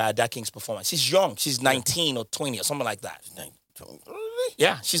away by Ada King's performance. She's young. She's 19 or 20 or something like that. Really?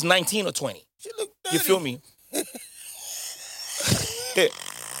 Yeah, she's 19 or 20. She looked 30. You feel me?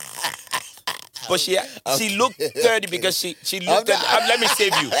 But she looked 30 because she looked at. Let me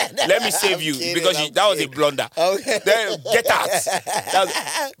save you. Let me save you because that was a blunder. Okay. Then get out.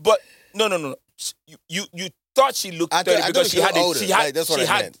 But no. You thought she looked 30 because she had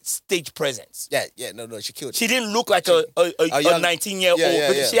stage presence. Yeah. No. She killed it. She didn't look like a 19-year-old.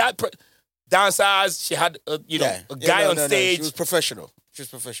 Yeah. She had dancers. She had a guy on stage. She was professional.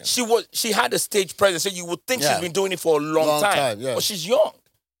 She had a stage presence, so you would think she's been doing it for a long time. Yeah. But she's young.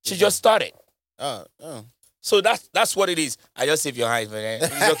 She just started. So that's what it is. I just saved your eyes, man.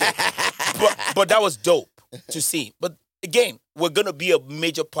 It's okay. but that was dope to see. But again, we're gonna be a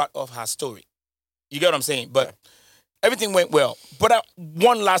major part of her story. You get what I'm saying? But everything went well. But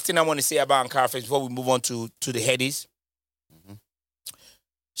one last thing I want to say about Ankara Fest before we move on to the headies. Mm-hmm.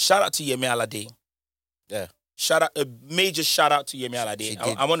 Shout out to Yemi Alade. Yeah. A major shout out to Yemi Alade.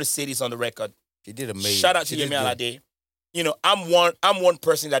 I want to say this on the record. She did amazing. Shout out to Yemi Alade. I'm one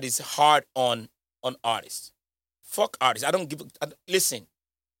person that is hard on artists. Fuck artists. Listen,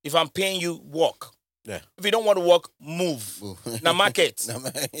 If I'm paying you, walk. Yeah. If you don't want to walk, move. Now market. Yeah.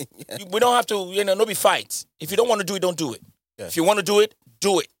 We don't have to, no be fight. If you don't want to do it, don't do it. Yeah. If you want to do it,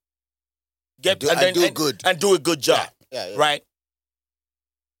 do it. Do it good. And do a good job. Yeah. Right?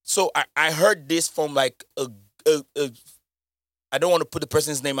 So I heard this from like I don't want to put the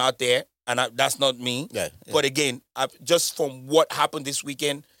person's name out there, and that's not me. Yeah. But again, just from what happened this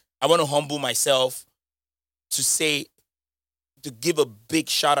weekend, I want to humble myself to give a big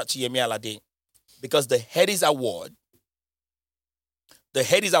shout out to Yemi Alade, because the Headies Award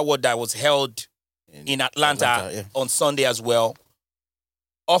that was held in Atlanta on Sunday as well,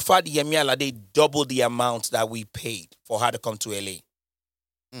 offered Yemi Alade double the amount that we paid for her to come to LA.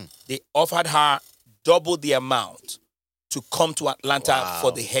 They offered her double the amount to come to Atlanta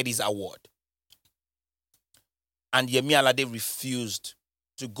for the Headies Award. And Yemi Alade refused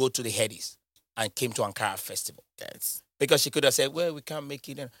to go to the Headies and came to Ankara Festival. Yes. Because she could have said, well, we can't make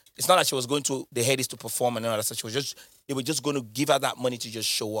it. It's not that she was going to the Headies to perform and all that stuff. They were just going to give her that money to just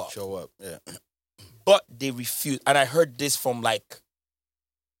show up. Yeah. But they refused. And I heard this from like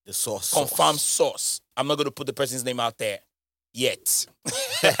the source. Confirmed source. I'm not going to put the person's name out there yet.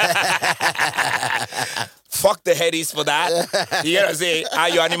 Fuck the Headies for that. You get what I'm saying?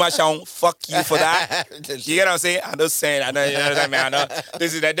 Your animation, fuck you for that. You get what I'm saying? I'm just saying, I know.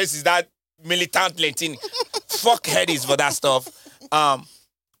 This is that militant Latin. Fuck Headies for that stuff.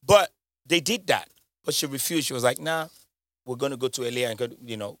 But they did that. But she refused. She was like, nah, we're going to go to LA and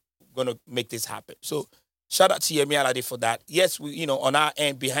going to make this happen. So shout out to Yemi Alade for that. Yes, we, on our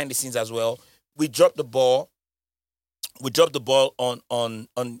end, behind the scenes as well, we dropped the ball. We dropped the ball on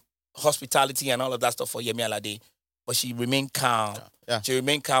hospitality and all of that stuff for Yemi Alade, but she remained calm. Yeah. She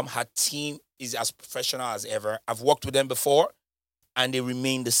remained calm. Her team is as professional as ever. I've worked with them before, and they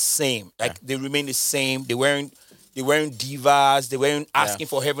remain the same. They remain the same. They weren't divas. They weren't asking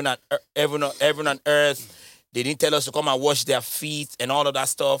for heaven and earth. They didn't tell us to come and wash their feet and all of that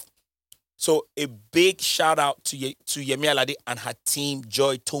stuff. So a big shout out to Yemi Alade and her team,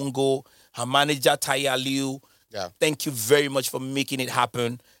 Joy Tongo, her manager Taya Liu. Yeah. Thank you very much for making it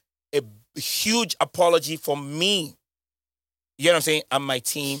happen. A huge apology from me, you know what I'm saying, and my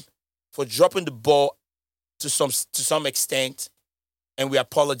team for dropping the ball to some extent, and we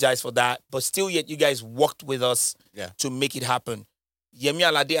apologize for that. But still, yet you guys worked with us to make it happen. Yemi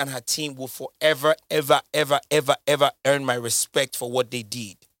Alade and her team will forever, ever, ever, ever, ever earn my respect for what they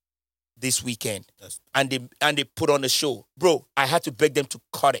did this weekend, and they put on the show, bro. I had to beg them to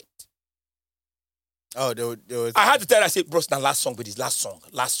cut it. Oh, there was... I had to tell her, I said, bro, it's not last song, but it's last song.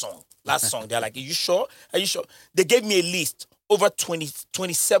 They're like, are you sure? They gave me a list, over 20,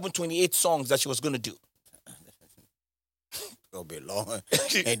 27, 28 songs that she was going to do. It's going to be long.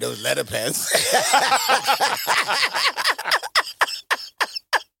 Ain't those letter pens.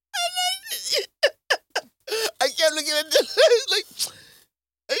 I kept looking at this, like...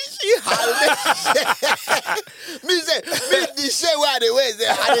 She hot. Me say where they were.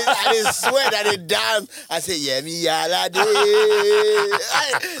 I didn't swear that they damn. I said, yeah, me Alade.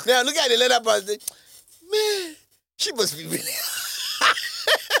 Now look at the letter pass. Man, she must be really.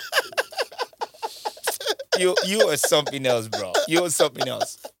 You are something else, bro. You are something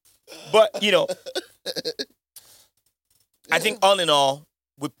else. But I think all in all,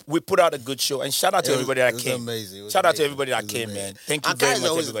 we put out a good show, and shout out to everybody that came. Amazing. Shout out to everybody that came, man. Thank you very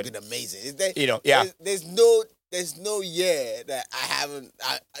much, everybody. It's been amazing. There's no year that I haven't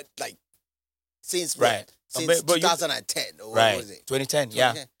like since right since 2010 or right. What was it? 2010.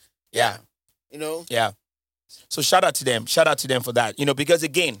 Yeah. Yeah. So shout out to them. Shout out to them for that. Because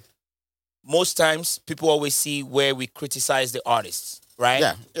again, most times people always see where we criticize the artists, right?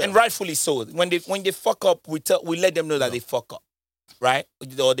 Yeah. And rightfully so. When they fuck up, we let them know that they fuck up. Right?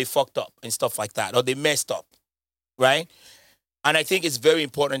 Or they fucked up and stuff like that. Or they messed up. Right? And I think it's very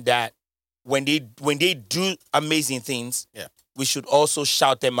important that when they do amazing things, we should also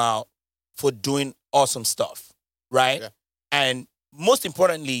shout them out for doing awesome stuff. Right? Yeah. And most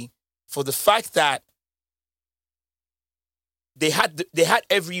importantly, for the fact that they had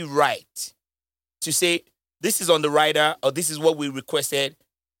every right to say, this is on the rider, or this is what we requested.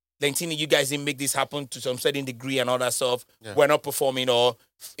 Lentini, you guys didn't make this happen to some certain degree and all that stuff. Yeah. We're not performing or,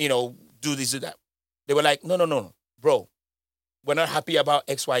 do this, do that. They were like, no, bro. We're not happy about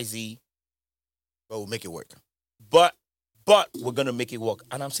XYZ. But we'll make it work. But we're going to make it work.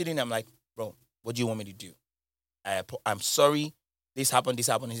 And I'm sitting there, I'm like, bro, what do you want me to do? I'm sorry. This happened.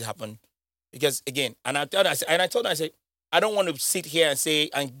 Because, again, I told her, I said, I don't want to sit here and say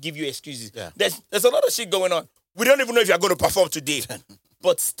and give you excuses. Yeah. There's a lot of shit going on. We don't even know if you're going to perform today.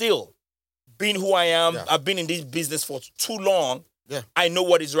 But still, being who I am, I've been in this business for too long Yeah. I know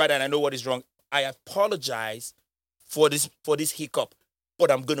what is right and I know what is wrong. I apologize for this hiccup,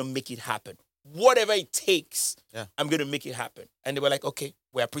 but I'm gonna make it happen. Whatever it takes, I'm gonna make it happen. And they were like, okay,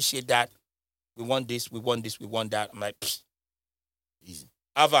 we appreciate that. We want this, we want this, we want that. I'm like, easy.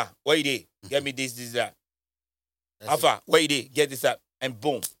 Ava, where you did? Get me this, that. Ava, where you did? Get this, that. And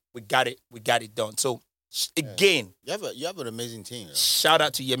boom, we got it done. So again, you have an amazing team. Shout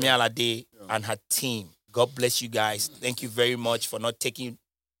out to Yemi Alade and her team. God bless you guys. Thank you very much for not taking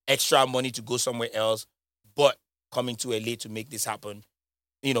extra money to go somewhere else, but coming to LA to make this happen.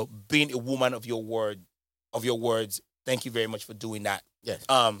 You know, being a woman of your words. Thank you very much for doing that. Yes.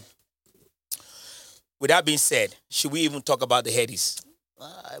 With that being said, should we even talk about the headies?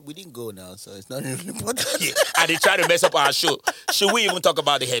 We didn't go now, so it's not really important. And they try to mess up our show. Should we even talk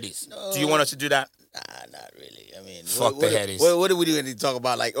about the headies? No. Do you want us to do that? Nah, not really. I mean, fuck the headies. What do we do when they talk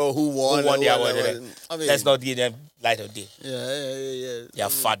about, like, who won? Who won the award? I mean, let's not give them light of day. Yeah. Their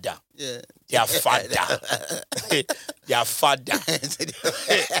father. Yeah. Their father. Their father.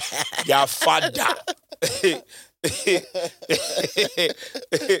 Their father.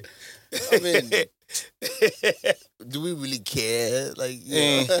 I mean, do we really care? Like,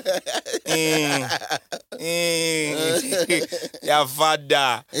 Your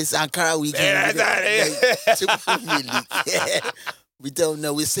father. It's Ankara weekend. Do we really care? We don't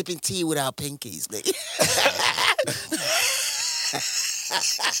know. We're sipping tea with our pinkies. Like.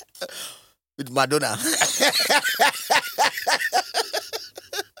 With Madonna.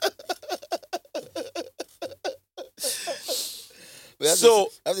 So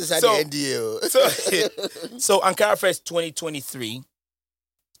NDA. So Ankara Fest 2023.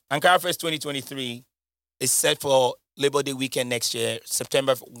 Ankara Fest 2023 is set for Labor Day weekend next year,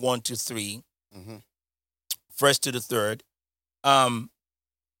 September 1 to 3, 1st to the 3rd.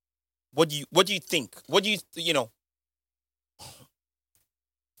 What do you think? What do you know?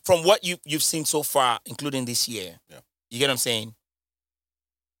 From what you've seen so far, including this year, you get what I'm saying?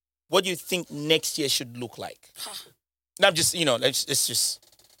 What do you think next year should look like? Not just, let's just.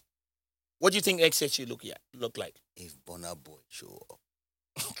 What do you think next year should look like? If Burna Boy show up,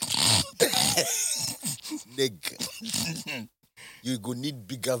 nigga, you go need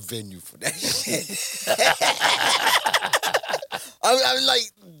bigger venue for that shit. I'm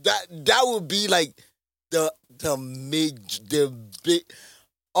like that would be like the big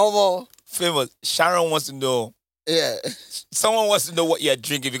Famous. Sharon wants to know. Yeah. Someone wants to know what you're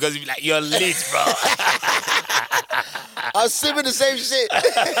drinking because you're like, you're lit, bro. I'm sipping the same shit.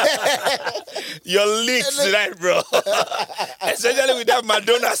 You're lit tonight, bro. Especially with that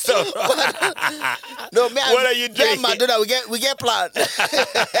Madonna stuff. No, man. What are you drinking? Madonna, we get planned.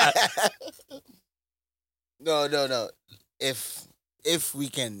 No. If we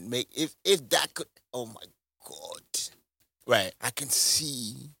can make if that could, oh my God. Right. I can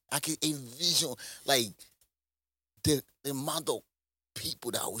envision like the amount of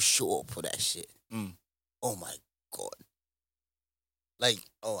people that will show up for that shit. Oh my God. Like,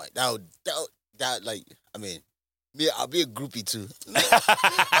 oh my, that like, I mean, me, I'll be a groupie too. Oh my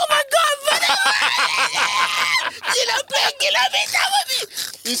God, brother!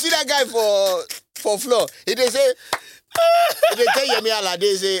 You see that guy for floor? They say, they tell Yemi Alade,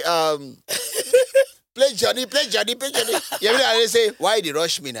 they say, play Johnny. Yemi Alade say, why they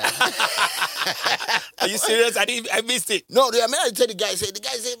rush me now? Are you serious? I missed it. No, the Yemi Alade tell the guy say,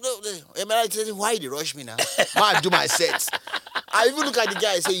 no, Yemi Alade say, why they rush me now? Man, do my sets. I even look at the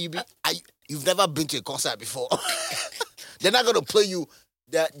guy and say, you've never been to a concert before. They're not gonna play you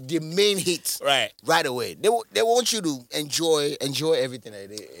the main hits right away. They want you to enjoy everything.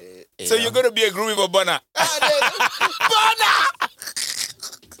 So you're gonna be a groovy for Burna. Burna!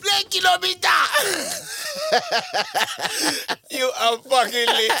 Play Kilometer! You are fucking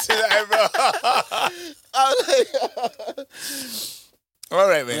lit tonight, bro. All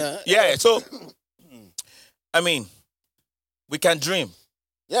right, man. Yeah. So, I mean, we can dream.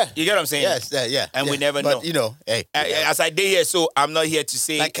 Yeah. You get what I'm saying? Yes, yeah. And we never know. But, hey. As I did here, so I'm not here to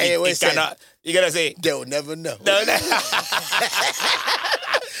say like it cannot. You gotta say they'll never know. No.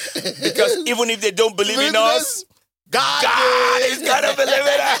 Because even if they don't believe in us, God is gonna believe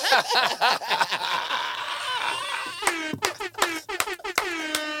in us.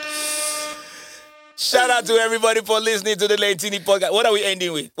 Shout out to everybody for listening to the Lentini podcast. What are we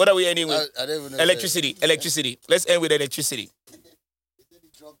ending with? I don't even know. Electricity. Let's end with electricity.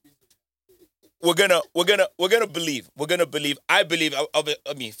 We're gonna believe. I believe.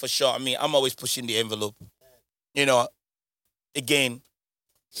 I mean, for sure. I mean, I'm always pushing the envelope. Again,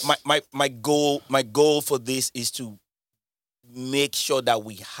 my goal for this is to make sure that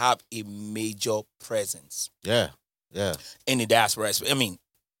we have a major presence. Yeah. Yeah. In the diaspora. I mean,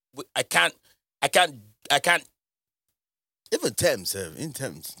 I can't. Even Thames, in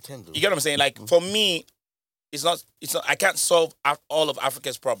Thames. You get what I'm saying? Like for me, it's not. I can't solve all of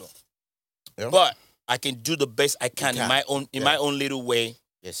Africa's problem, but I can do the best I can in my own little way.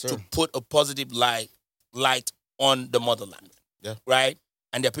 Yes, sir. To put a positive light on the motherland. Yeah. Right?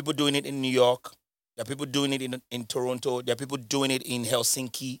 And there are people doing it in New York. There are people doing it in Toronto. There are people doing it in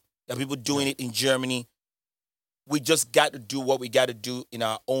Helsinki. There are people doing it in Germany. We just got to do what we got to do in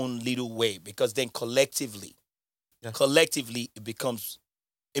our own little way, because then collectively, it becomes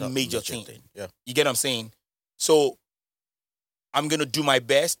a major thing. Yeah. You get what I'm saying? So I'm going to do my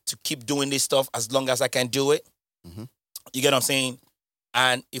best to keep doing this stuff as long as I can do it. Mm-hmm. You get what I'm saying?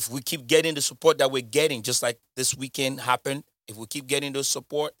 And if we keep getting the support that we're getting, just like this weekend happened, if we keep getting those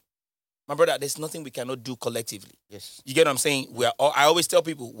support, my brother, there's nothing we cannot do collectively. Yes. You get what I'm saying? I always tell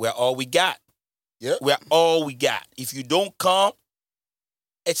people, we're all we got. Yeah. We're all we got. If you don't come,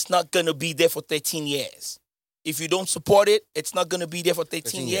 it's not going to be there for 13 years. If you don't support it, it's not going to be there for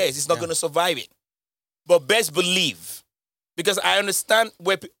 13 years. It's not going to survive it. But best believe, because I understand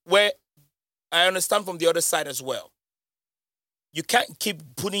where I understand from the other side as well. You can't keep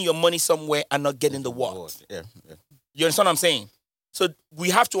putting your money somewhere and not getting the work. Yeah. You understand what I'm saying? So we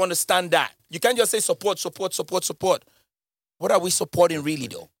have to understand that. You can't just say support. What are we supporting really,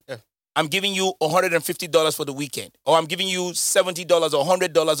 though? Yeah. I'm giving you $150 for the weekend, or I'm giving you $70 or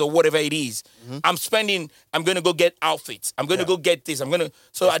 $100 or whatever it is. Mm-hmm. I'm going to go get outfits. I'm going to go get this.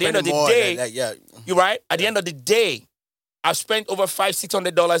 So at the end of the day, you're right. At the end of the day, I've spent over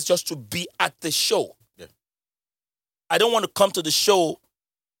 $500-$600 just to be at the show. Yeah. I don't want to come to the show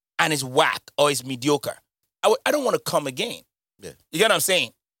and it's whack or it's mediocre. I don't want to come again. Yeah. You get what I'm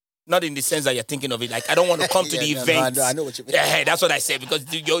saying? Not in the sense that you're thinking of it. Like, I don't want to come to the event. I know what you mean. Yeah, that's what I said, because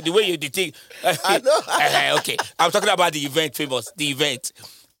the way you think. I know. Okay. I'm talking about the event, Famous. The event.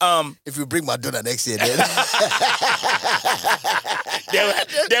 If you bring Madonna next year, then.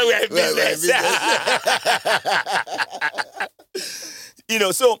 they were business.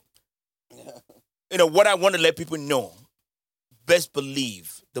 So, what I want to let people know, best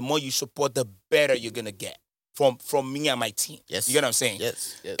believe, the more you support, the better you're going to get from me and my team. Yes. You get what I'm saying?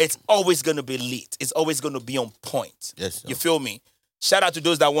 Yes. It's always going to be lit. It's always going to be on point. Yes. You feel me? Shout out to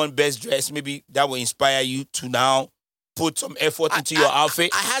those that want best dress. Maybe that will inspire you to now put some effort into your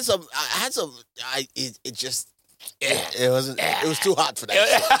outfit. I had some. It just. Yeah. It wasn't. It was too hot for that.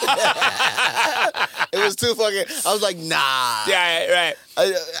 It was too fucking. I was like, nah. Yeah, right.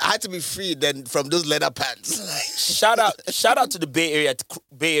 I had to be free then from those leather pants. Shout out to the Bay Area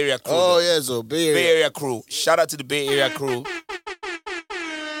crew. Oh yeah, so Bay Area crew. Shout out to the Bay Area crew.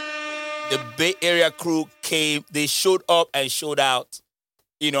 The Bay Area crew came. They showed up and showed out.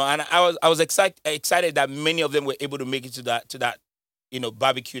 And I was excited that many of them were able to make it to that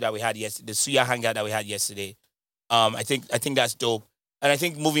barbecue that we had yesterday, the Suya hangout that we had yesterday. I think that's dope. And I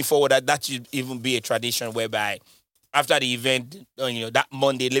think moving forward, that should even be a tradition whereby after the event, that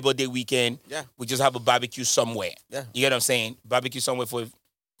Monday, Labor Day weekend, we just have a barbecue somewhere. Yeah. You get what I'm saying? Barbecue somewhere for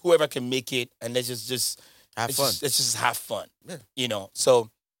whoever can make it, and let's just have fun. Let's just have fun. Yeah. So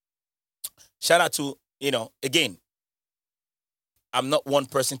shout out to, again, I'm not one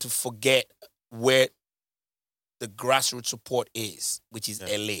person to forget where the grassroots support is, which is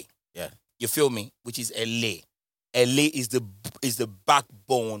LA. Yeah. You feel me? Which is LA. LA is the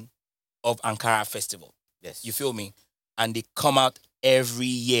backbone of Ankara Festival. Yes. You feel me? And they come out every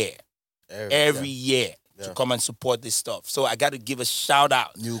year. Every year to come and support this stuff. So I got to give a shout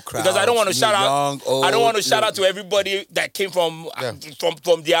out. New crowd. Because I don't want to shout out. Old, I don't want to shout out to everybody that came from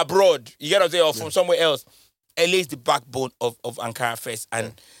the abroad. You get what I'm saying? Or from somewhere else. LA is the backbone of Ankara Fest.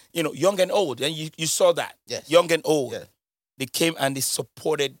 And, young and old. And you saw that. Yes. Young and old. Yeah. They came and they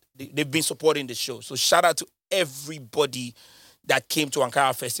supported. They've been supporting the show. So shout out to everybody that came to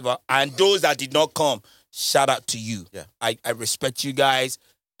Ankara Festival. And those that did not come, shout out to you. Yeah. I respect you guys.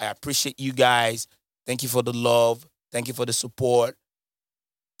 I appreciate you guys. Thank you for the love. Thank you for the support.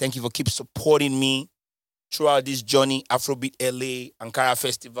 Thank you for keep supporting me throughout this journey. Afrobeat LA, Ankara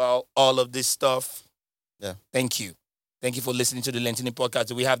Festival, all of this stuff. Yeah. Thank you. Thank you for listening to the Lentini podcast.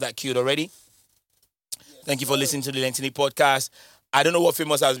 Do we have that queued already? Yes. Thank you for listening to the Lentini podcast. I don't know what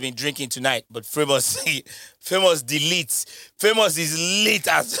Famous has been drinking tonight, but Famous deletes. Famous is lit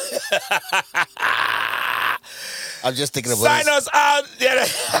as... I'm just thinking about Sign us out.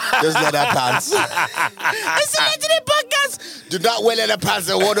 Just leather pants. It's the Lentini podcast. Do not wear leather pants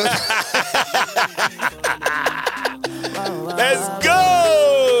and water. Let's go.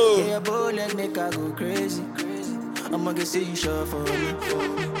 Make I go crazy. I'm I'ma get say you sure for me.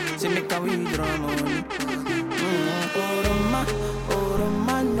 Say make a withdraw money. Oh,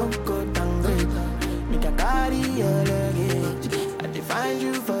 no go downgrade. Make a carry your luggage. I define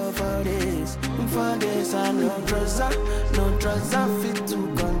you for this. For this, I no trouser fit to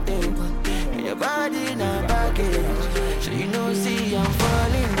contain. Your body not baggage. So you know, see, I'm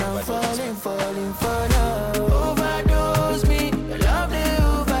falling for love. Overdose me, your love they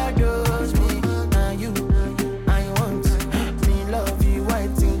overdose me. Now you, I want me love you,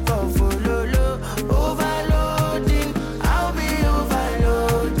 waiting for follow. Overloading, I'll be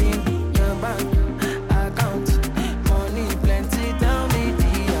overloading. Your bank account, money plenty, tell me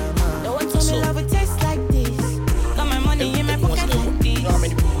the amount. No one told me love would taste like this. Got my money in my pocket like this. You know how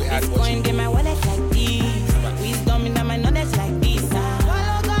many people we had Going in my wallet like this. Wisdom in my knowledge like this.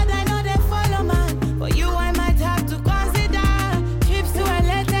 Follow God, I know they follow man. But you, I might have to consider. Trips to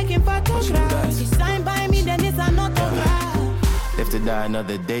LA taking photographs. You sign by me, then it's an autograph. Live to die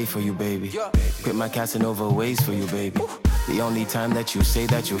another day for you, baby. Quit my Casanova ways for you, baby. The only time that you say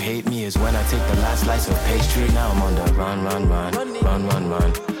that you hate me is when I take the last slice of pastry. Now I'm on the run.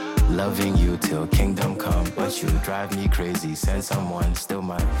 Loving you till kingdom come, but you drive me crazy. Send someone, still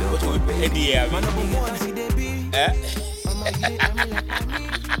my billboard, baby. NDA.